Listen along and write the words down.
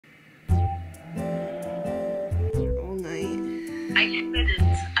I couldn't.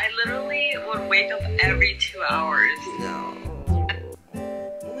 I literally would wake up every 2 hours. No.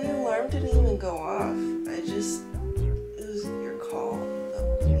 My alarm didn't even go off. It was your call that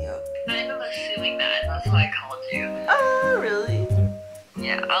woke me up. I'm kind of assuming that. That's why I called you. Oh, really?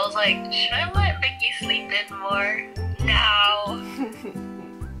 Yeah, I was like, should I let Vicky sleep in more? No.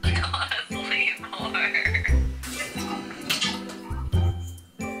 I want to sleep more.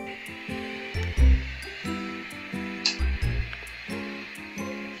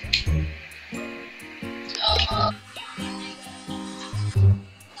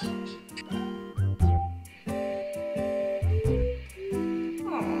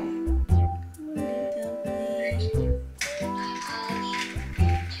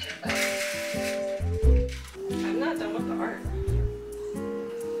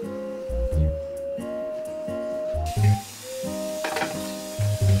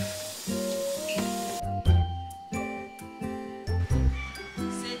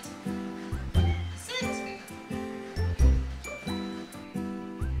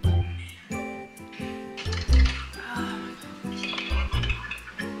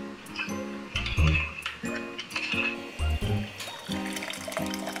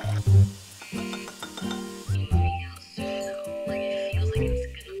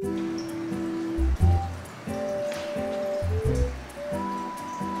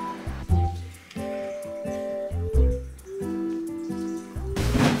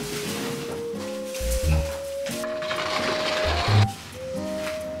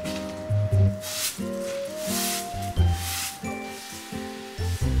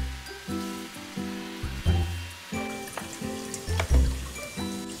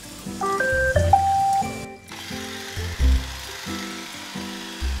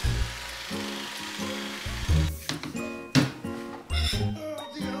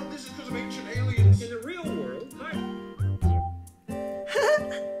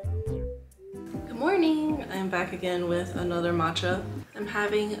 Back again with another matcha. I'm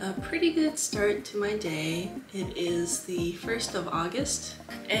having a pretty good start to my day. It is the 1st of August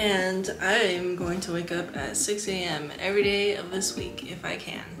and I'm going to wake up at 6 a.m. every day of this week if I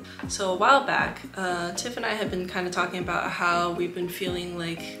can. So a while back, Tiff and I have been kind of talking about how we've been feeling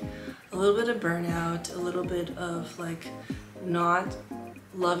like a little bit of burnout, a little bit of like not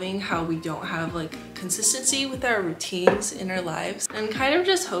loving how we don't have like consistency with our routines in our lives, and kind of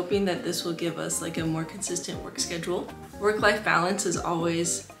just hoping that this will give us like a more consistent work schedule. Work-life balance is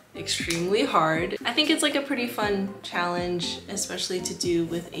always extremely hard. I think it's like a pretty fun challenge, especially to do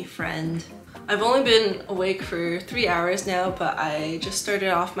with a friend. I've only been awake for 3 hours now, but I just started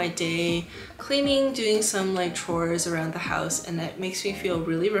off my day cleaning, doing some like chores around the house, and it makes me feel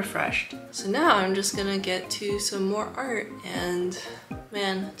really refreshed. So now I'm just gonna get to some more art, and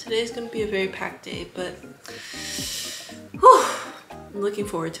man, today's gonna be a very packed day, but whew, I'm looking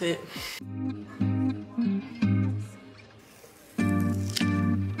forward to it.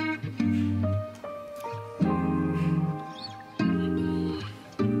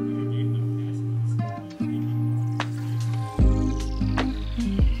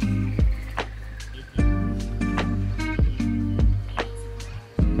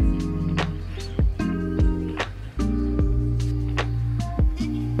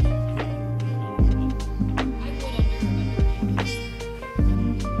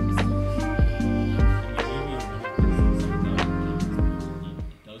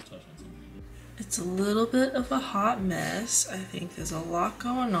 It's a little bit of a hot mess. I think there's a lot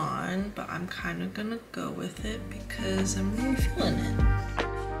going on, but I'm kind of gonna go with it because I'm really feeling it.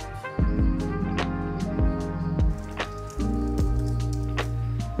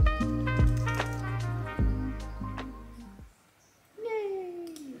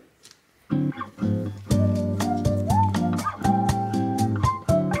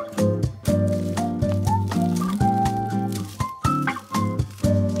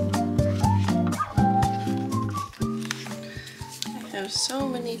 So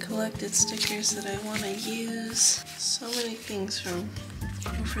many collected stickers that I want to use. So many things from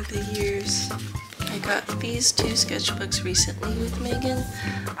over the years. I got these 2 sketchbooks recently with Megan.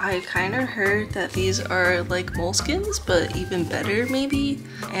 I kind of heard that these are like moleskins, but even better maybe.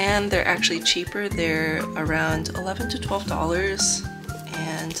 And they're actually cheaper. They're around $11 to $12.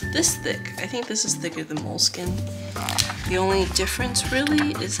 And this thick. I think this is thicker than moleskin. The only difference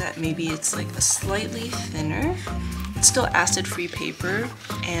really is that maybe it's like a slightly thinner. It's still acid-free paper,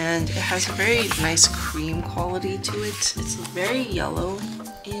 and it has a very nice cream quality to it. It's very yellow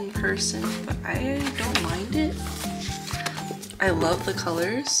in person, but I don't mind it. I love the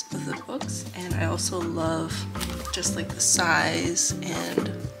colors of the books, and I also love just like the size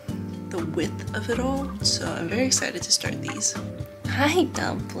and the width of it all, so I'm very excited to start these. Hi,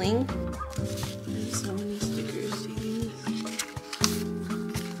 Dumpling. There's so many stickers to use.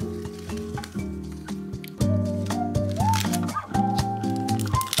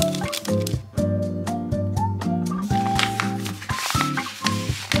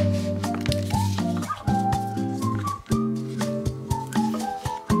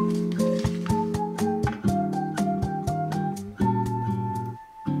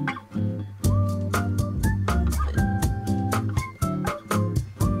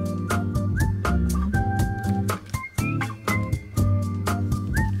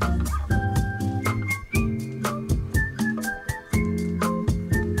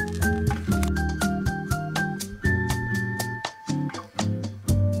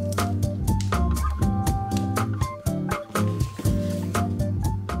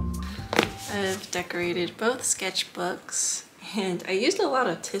 Decorated both sketchbooks, and I used a lot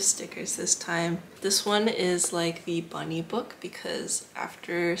of Tiff stickers this time. This one is like the bunny book because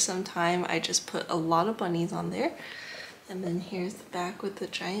after some time I just put a lot of bunnies on there. And then here's the back with the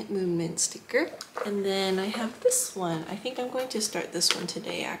giant movement sticker. And then I have this one. I think I'm going to start this one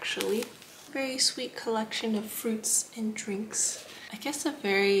today actually. Very sweet collection of fruits and drinks. I guess a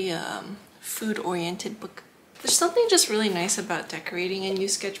very food-oriented book. There's something just really nice about decorating a new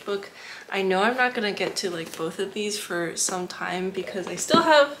sketchbook. I know I'm not gonna get to like both of these for some time because I still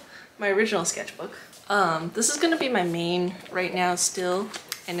have my original sketchbook. This is gonna be my main right now still.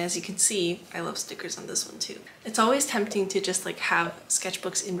 And as you can see, I love stickers on this one too. It's always tempting to just like have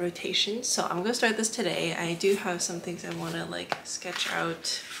sketchbooks in rotation. So I'm gonna start this today. I do have some things I wanna like sketch out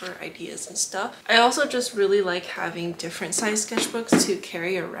for ideas and stuff. I also just really like having different size sketchbooks to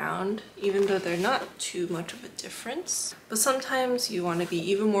carry around, even though they're not too much of a difference. But sometimes you wanna be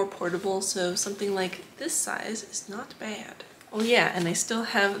even more portable, so something like this size is not bad. Oh yeah, and I still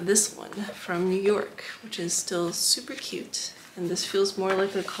have this one from New York, which is still super cute. And this feels more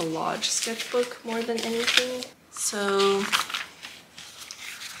like a collage sketchbook more than anything. So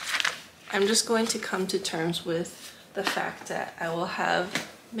I'm just going to come to terms with the fact that I will have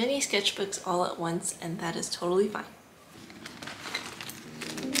many sketchbooks all at once, and that is totally fine.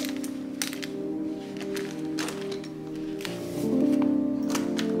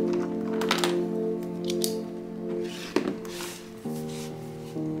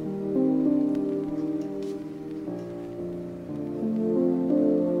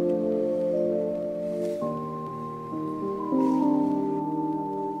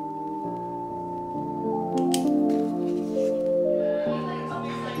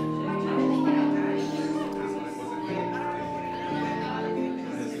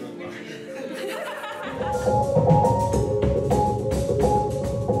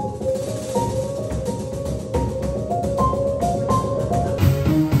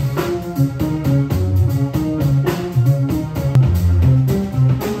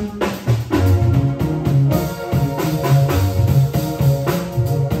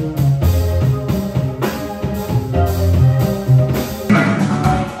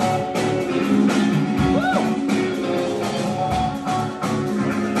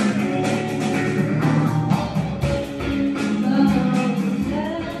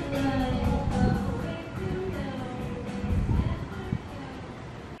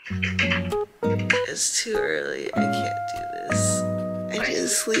 It's too early. I can't do this. I need to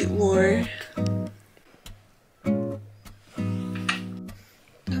sleep more.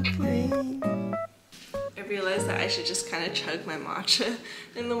 Okay. I realized that I should just kind of chug my matcha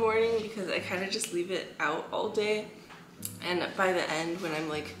in the morning because I kind of just leave it out all day. And by the end, when I'm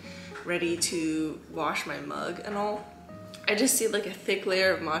like ready to wash my mug and all, I just see like a thick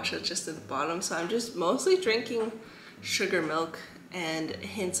layer of matcha just at the bottom. So I'm just mostly drinking sugar milk and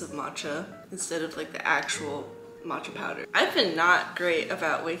hints of matcha instead of like the actual matcha powder. I've been not great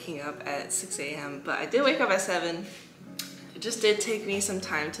about waking up at 6 a.m. but I did wake up at 7. It just did take me some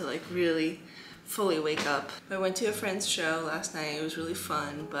time to like really fully wake up. I went to a friend's show last night. It was really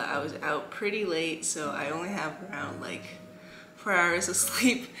fun, but I was out pretty late, so I only have around like 4 hours of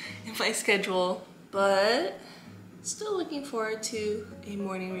sleep in my schedule, but still looking forward to a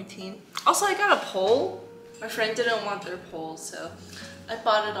morning routine. Also, I got a pole. My friend didn't want their pole, so I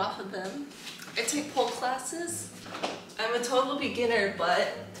bought it off of them. I take pole classes. I'm a total beginner, but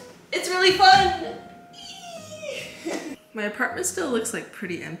it's really fun! My apartment still looks like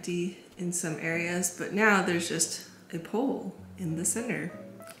pretty empty in some areas, but now there's just a pole in the center,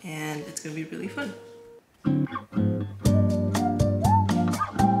 and it's gonna be really fun.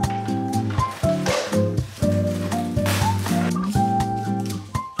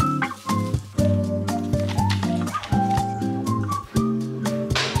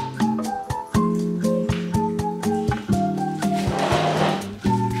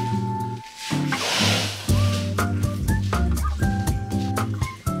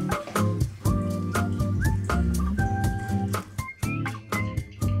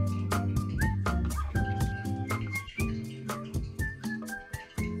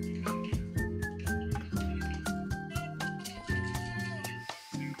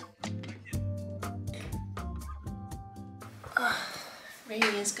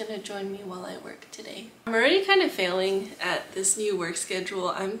 Rainy is gonna join me while I work today. I'm already kind of failing at this new work schedule.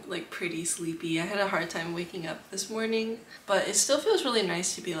 I'm like pretty sleepy. I had a hard time waking up this morning, but it still feels really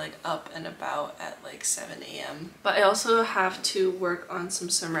nice to be like up and about at like 7 a.m. But I also have to work on some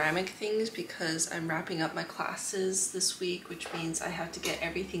ceramic things because I'm wrapping up my classes this week, which means I have to get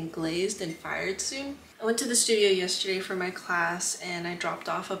everything glazed and fired soon. I went to the studio yesterday for my class and I dropped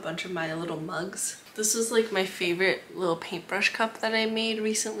off a bunch of my little mugs. This is like my favorite little paintbrush cup that I made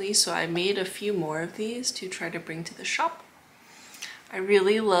recently, so I made a few more of these to try to bring to the shop. I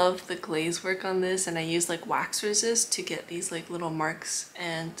really love the glaze work on this, and I used like wax resist to get these like little marks,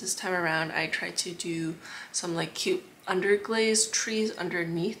 and this time around I tried to do some like cute underglaze trees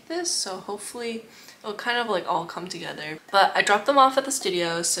underneath this, so hopefully it'll kind of like all come together. But I dropped them off at the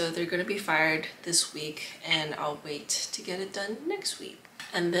studio, so they're gonna be fired this week and I'll wait to get it done next week.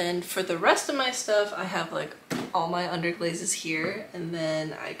 And then for the rest of my stuff, I have like all my underglazes here, and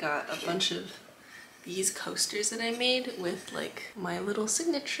then I got a bunch of these coasters that I made with like my little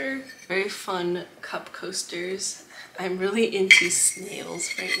signature. Very fun cup coasters. I'm really into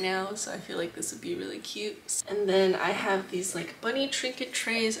snails right now, so I feel like this would be really cute. And then I have these like bunny trinket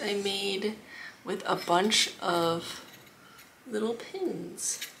trays I made with a bunch of little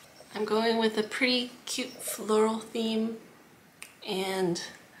pins. I'm going with a pretty cute floral theme, and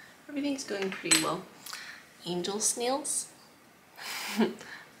everything's going pretty well. Angel snails.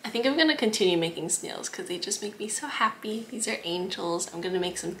 I think I'm gonna continue making snails because they just make me so happy. These are angels. I'm gonna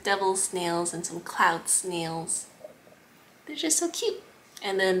make some devil snails and some cloud snails. They're just so cute.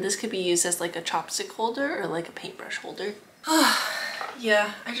 And then this could be used as like a chopstick holder or like a paintbrush holder.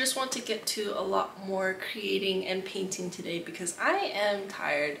 Yeah, I just want to get to a lot more creating and painting today because I am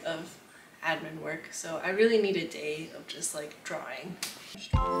tired of admin work, so I really need a day of just like drawing.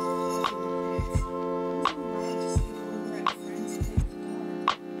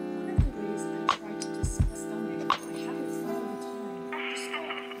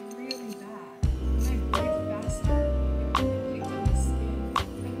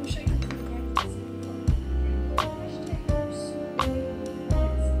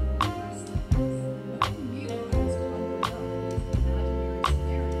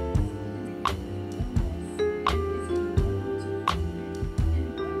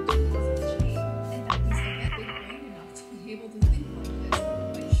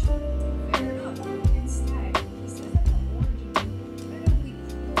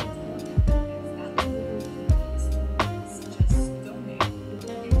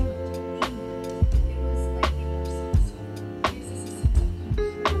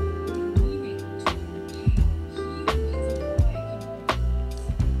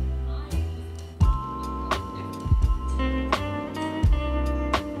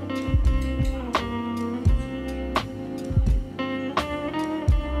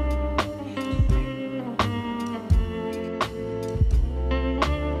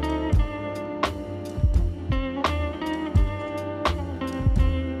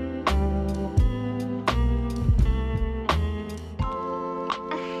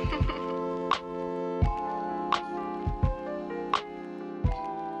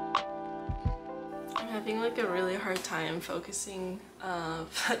 Like a really hard time focusing,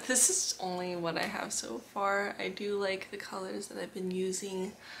 but this is only what I have so far. I do like the colors that I've been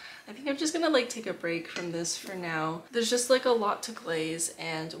using. I think I'm just gonna like take a break from this for now. There's just like a lot to glaze,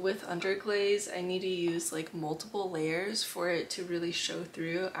 and with underglaze I need to use like multiple layers for it to really show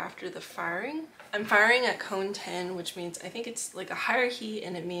through after the firing. I'm firing at cone 10, which means I think it's like a higher heat,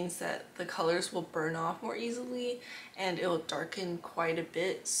 and it means that the colors will burn off more easily and it will darken quite a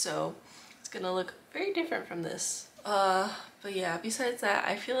bit, so it's gonna look very different from this. But yeah, besides that,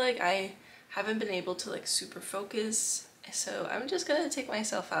 I feel like I haven't been able to like super focus, so I'm just gonna take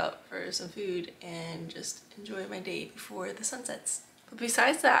myself out for some food and just enjoy my day before the sun sets. But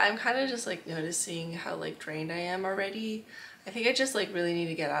besides that, I'm kind of just like noticing how like drained I am already. I think I just like really need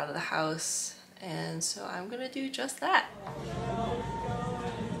to get out of the house, and so I'm gonna do just that.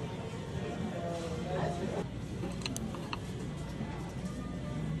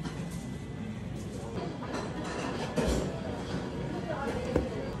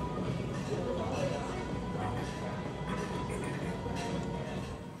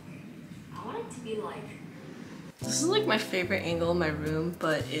 This is like my favorite angle in my room,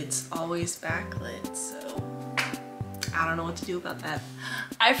 but it's always backlit, so I don't know what to do about that.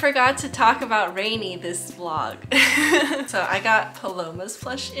 I forgot to talk about Rainy this vlog. So I got Paloma's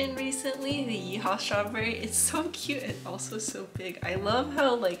plush in recently, the Yeehaw Strawberry. It's so cute and also so big. I love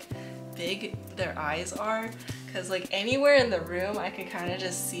how like big their eyes are, because like anywhere in the room I could kind of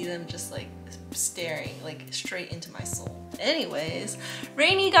just see them just like staring like straight into my soul. Anyways,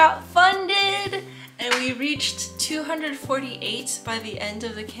 Rainy got funded and we reached 248 by the end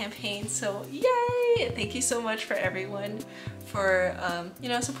of the campaign, so yay! Thank you so much for everyone for you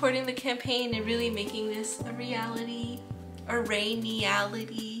know, supporting the campaign and really making this a reality, a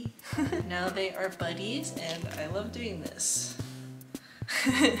Rainy-ality. Now they are buddies and I love doing this.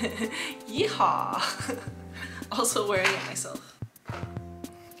 Yeehaw! Also wearing it myself.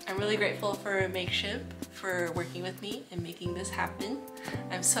 I'm really grateful for thanksxu for working with me and making this happen.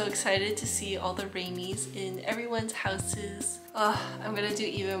 I'm so excited to see all the Rainies in everyone's houses. Oh, I'm gonna do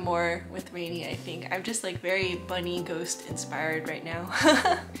even more with Rainy, I think. I'm just like very bunny ghost inspired right now.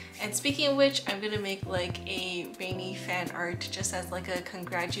 And speaking of which, I'm gonna make like a Rainy fan art just as like a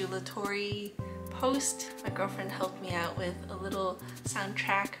congratulatory post. My girlfriend helped me out with a little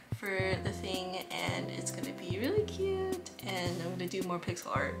soundtrack for the thing and it's gonna be really cute, and I'm gonna do more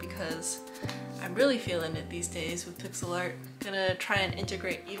pixel art because I'm really feeling it these days with pixel art. Gonna try and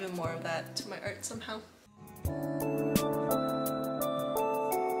integrate even more of that to my art somehow.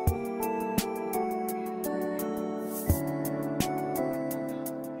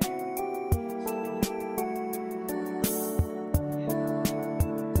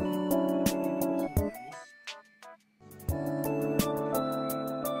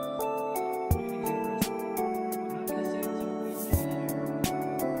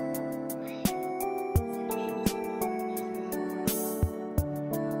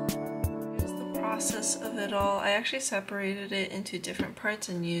 Of it all, I actually separated it into different parts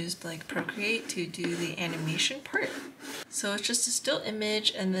and used like Procreate to do the animation part. So it's just a still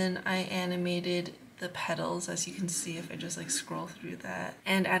image and then I animated the petals, as you can see if I just like scroll through that,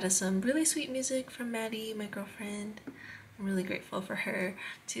 and added some really sweet music from Maddie, my girlfriend. I'm really grateful for her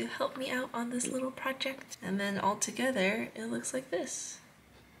to help me out on this little project. And then all together it looks like this.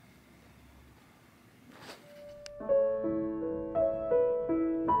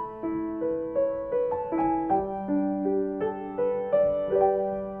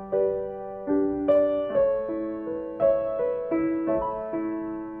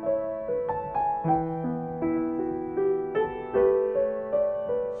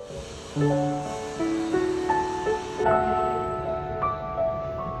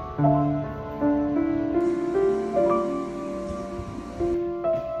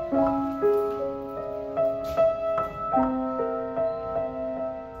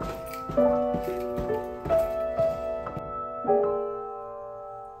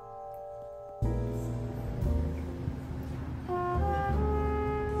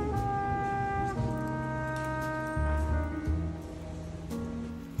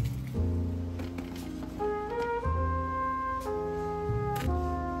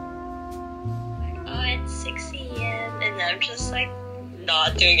 I'm just like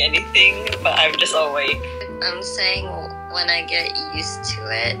not doing anything, but I'm just awake. I'm saying when I get used to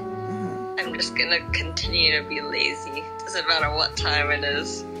it, I'm just gonna continue to be lazy. Doesn't matter what time it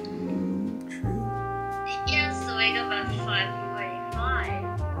is. He has to wake up at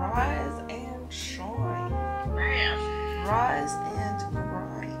 5:45. Rise and shine. Rise. Rise and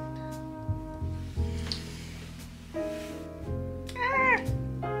grind.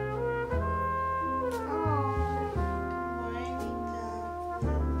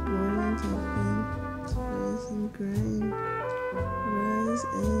 Grind. Rise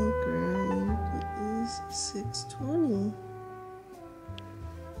and grind. It is 6:20.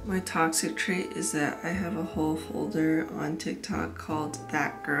 My toxic trait is that I have a whole folder on TikTok called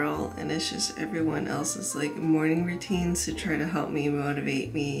That Girl, and it's just everyone else's like morning routines to try to help me,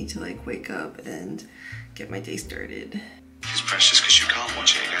 motivate me to like wake up and get my day started. It's precious because you can't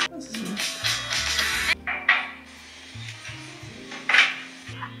watch it again.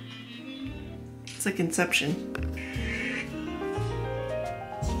 It's like Inception.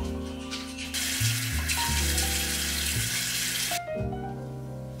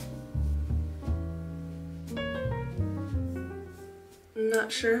 I'm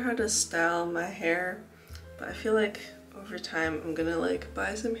not sure how to style my hair, but I feel like over time I'm gonna like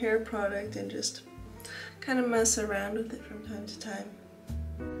buy some hair product and just kind of mess around with it from time to time.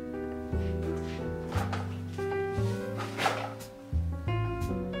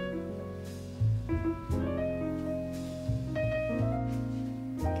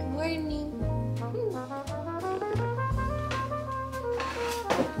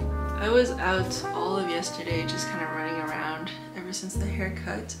 I was out all of yesterday just kind of running around ever since the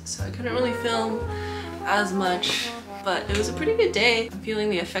haircut, so I couldn't really film as much, but it was a pretty good day. I'm feeling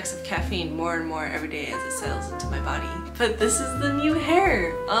the effects of caffeine more and more every day as it settles into my body. But this is the new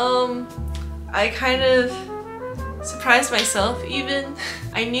hair. I kind of surprised myself even.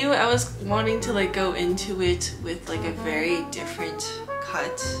 I knew I was wanting to like go into it with like a very different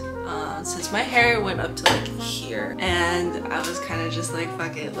cut since my hair went up to like here, and I was kind of just like,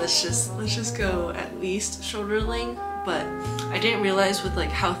 fuck it, let's just go at least shoulder length. But I didn't realize with like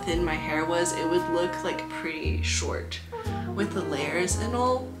how thin my hair was, it would look like pretty short with the layers and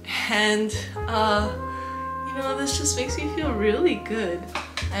all. And you know, this just makes me feel really good.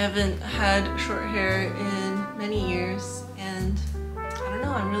 I haven't had short hair in many years, and I don't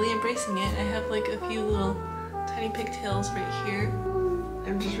know, I'm really embracing it. I have like a few little tiny pigtails right here.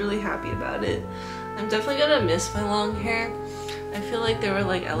 I'm just really happy about it. I'm definitely gonna miss my long hair. I feel like there were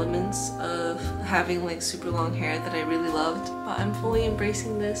like elements of having like super long hair that I really loved, but I'm fully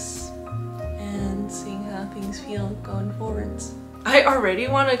embracing this and seeing how things feel going forwards. I already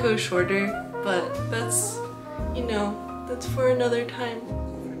want to go shorter, but that's, you know, that's for another time.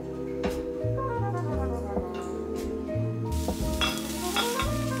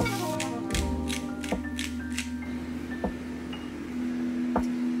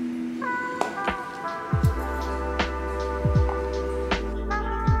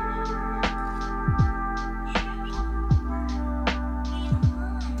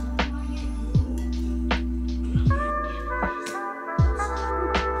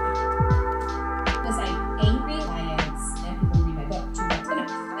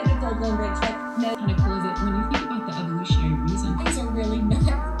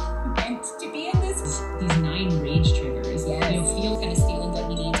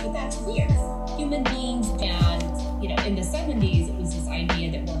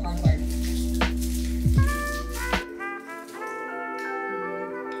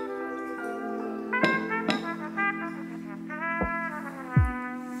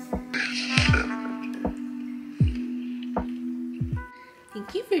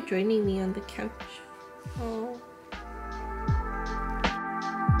 Thank you for joining me on the couch. Oh.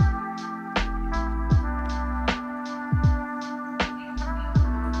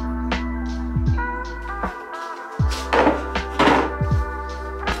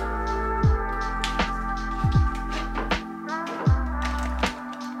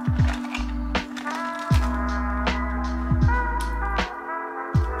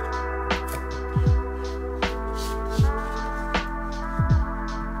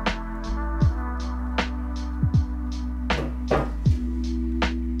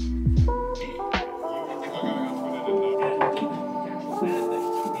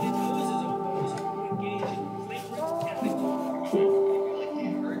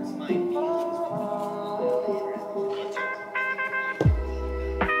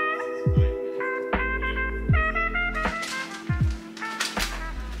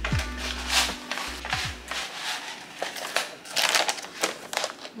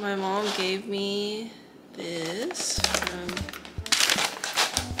 My mom gave me this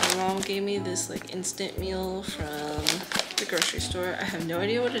like instant meal from the grocery store. I have no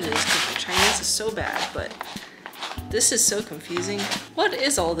idea what it is because my Chinese is so bad, but this is so confusing. What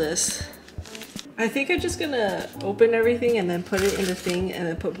is all this? I think I'm just gonna open everything and then put it in the thing and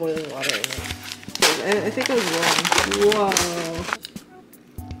then put boiling water in it. I think it was wrong. Whoa.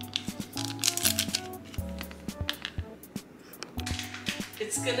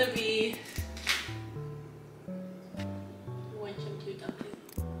 It's gonna be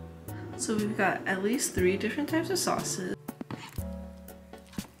so we've got at least 3 different types of sauces.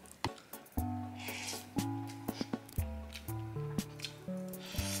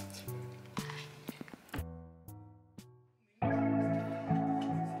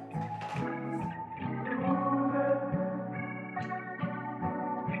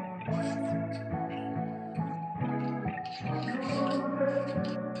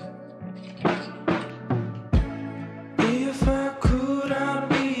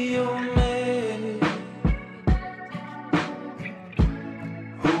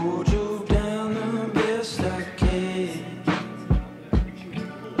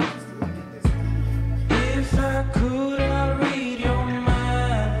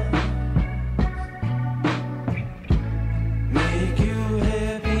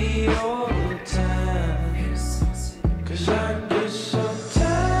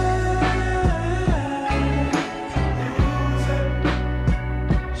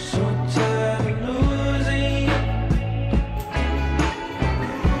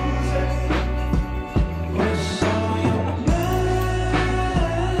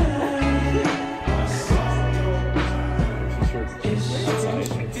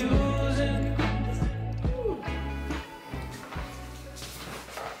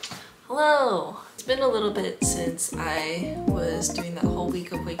 been a little bit since I was doing that whole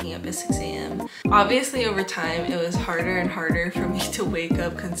week of waking up at 6 a.m. Obviously over time it was harder and harder for me to wake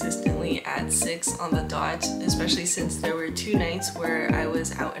up consistently at 6 on the dot, especially since there were 2 nights where I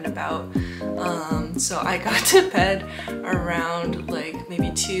was out and about. So I got to bed around like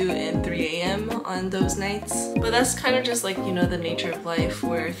maybe 2 and 3 a.m. on those nights. But that's kind of just like, you know, the nature of life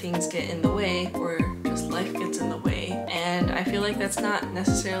where things get in the way, or just life gets in the way. And I feel like that's not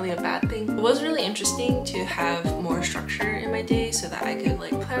necessarily a bad thing. It was really interesting to have more structure in my day so that I could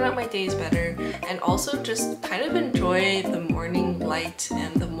like plan out my days better and also just kind of enjoy the morning light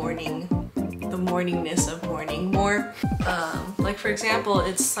and the morningness of morning more. Like for example,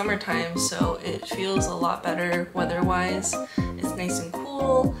 it's summertime, so it feels a lot better weather-wise. It's nice and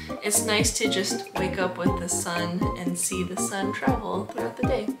cool. It's nice to just wake up with the sun and see the sun travel throughout the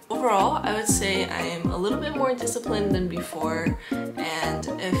day. Overall, I would say I'm a little bit more disciplined than before, and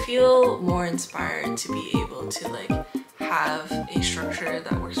I feel more inspired to be able to like have a structure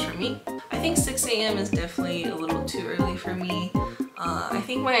that works for me. I think 6 a.m. is definitely a little too early for me. I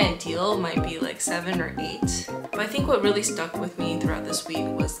think my ideal might be like 7 or 8. But I think what really stuck with me throughout this week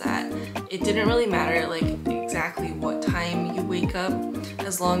was that it didn't really matter like exactly what time you wake up,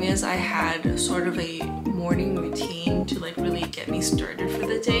 as long as I had sort of a morning routine to like really get me started for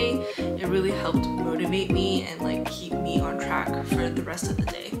the day. It really helped motivate me and like keep me on track for the rest of the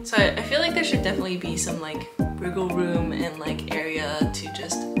day. So I feel like there should definitely be some like wiggle room and like area to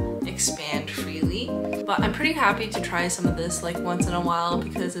just expand freely. But I'm pretty happy to try some of this like once in a while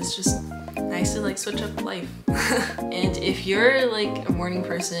because it's just nice to like switch up life. And if you're like a morning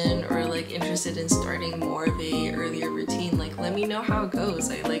person or like interested in starting more of a earlier routine, like let me know how it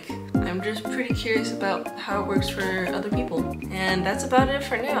goes. I'm just pretty curious about how it works for other people. And that's about it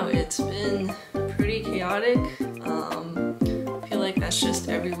for now. It's been pretty chaotic. I feel like that's just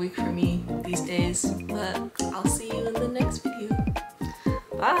every week for me these days, but I'll see you in the next video.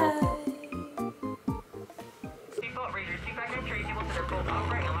 Bye!